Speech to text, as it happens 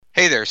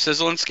Hey there,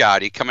 Sizzlin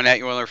Scotty coming at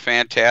you with another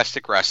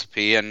fantastic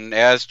recipe. And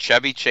as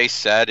Chevy Chase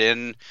said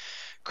in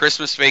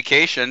Christmas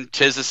Vacation,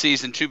 'tis the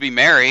season to be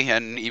merry.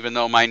 And even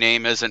though my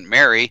name isn't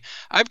Mary,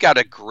 I've got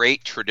a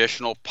great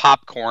traditional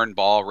popcorn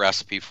ball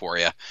recipe for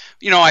you.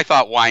 I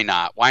thought, why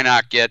not? Why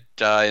not get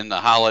in the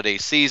holiday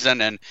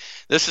season? And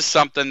this is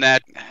something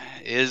that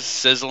is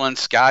Sizzlin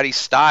Scotty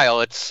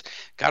style. It's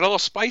got a little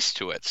spice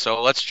to it.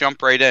 So let's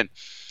jump right in.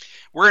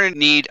 We're going to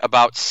need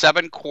about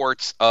 7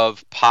 quarts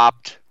of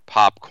popped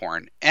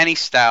popcorn, any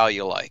style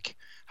you like.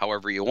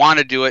 However you want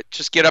to do it,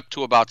 just get up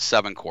to about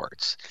 7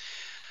 quarts.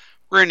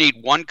 We're going to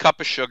need 1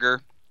 cup of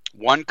sugar,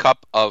 1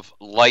 cup of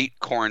light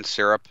corn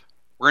syrup.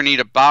 We're going to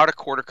need about a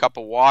 1/4 cup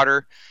of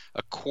water,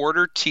 a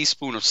 1/4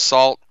 teaspoon of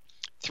salt,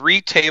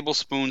 3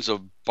 tablespoons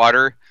of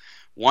butter,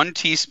 1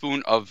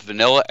 teaspoon of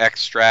vanilla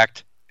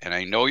extract, and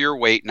I know you're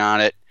waiting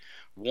on it,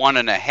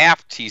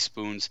 1½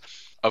 teaspoons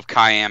of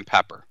cayenne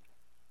pepper.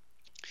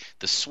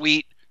 The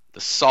sweet,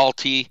 the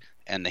salty,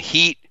 and the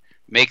heat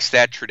makes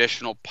that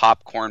traditional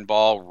popcorn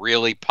ball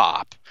really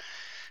pop.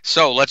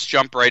 So let's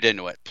jump right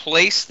into it.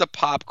 Place the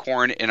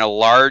popcorn in a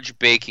large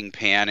baking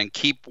pan and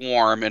keep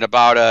warm in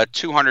about a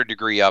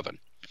 200-degree oven.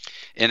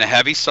 In a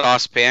heavy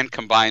saucepan,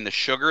 combine the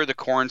sugar, the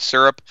corn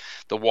syrup,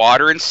 the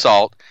water, and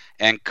salt,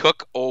 and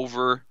cook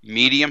over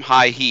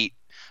medium-high heat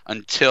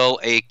until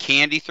a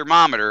candy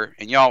thermometer,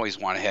 and you always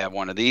want to have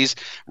one of these,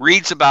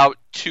 reads about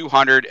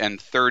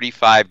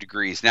 235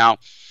 degrees. Now,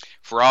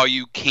 for all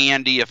you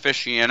candy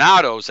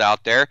aficionados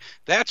out there,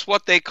 that's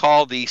what they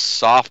call the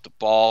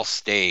softball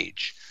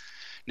stage.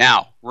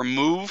 Now,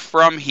 remove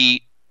from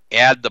heat,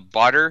 add the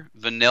butter,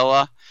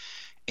 vanilla,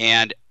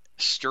 and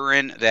stir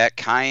in that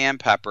cayenne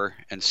pepper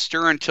and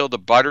stir until the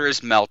butter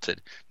is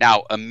melted.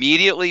 Now,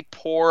 immediately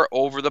pour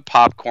over the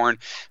popcorn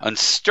and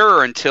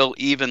stir until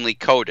evenly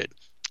coated.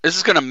 This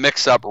is going to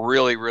mix up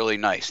really, really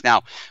nice.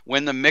 Now,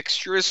 when the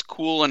mixture is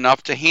cool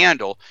enough to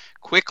handle,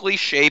 quickly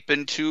shape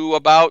into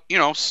about,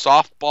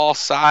 softball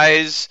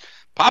size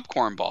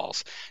popcorn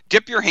balls.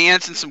 Dip your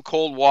hands in some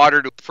cold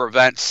water to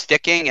prevent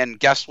sticking, and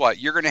guess what?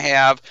 You're going to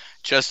have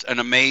just an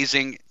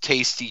amazing,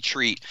 tasty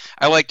treat.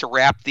 I like to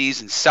wrap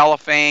these in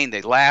cellophane.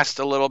 They last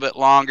a little bit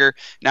longer.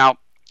 Now,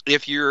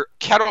 if you're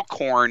kettle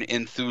corn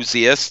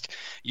enthusiast,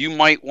 you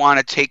might want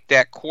to take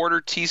that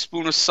 1/4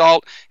 teaspoon of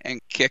salt and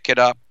kick it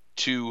up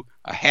to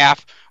a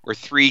 1/2 or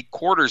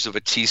 3/4 of a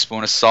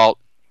teaspoon of salt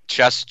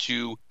just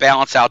to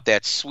balance out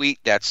that sweet,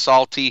 that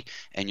salty,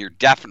 and you're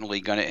definitely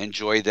going to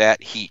enjoy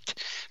that heat.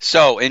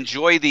 So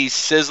enjoy these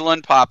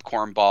sizzling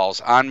popcorn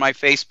balls on my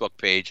Facebook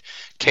page,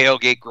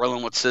 Tailgate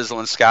Grilling with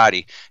Sizzlin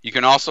Scotty. You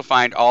can also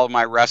find all of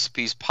my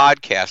recipes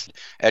podcasted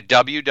at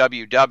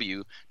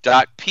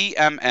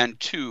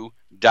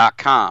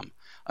www.pmn2.com.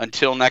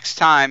 Until next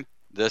time,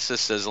 this is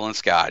Sizzlin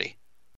Scotty.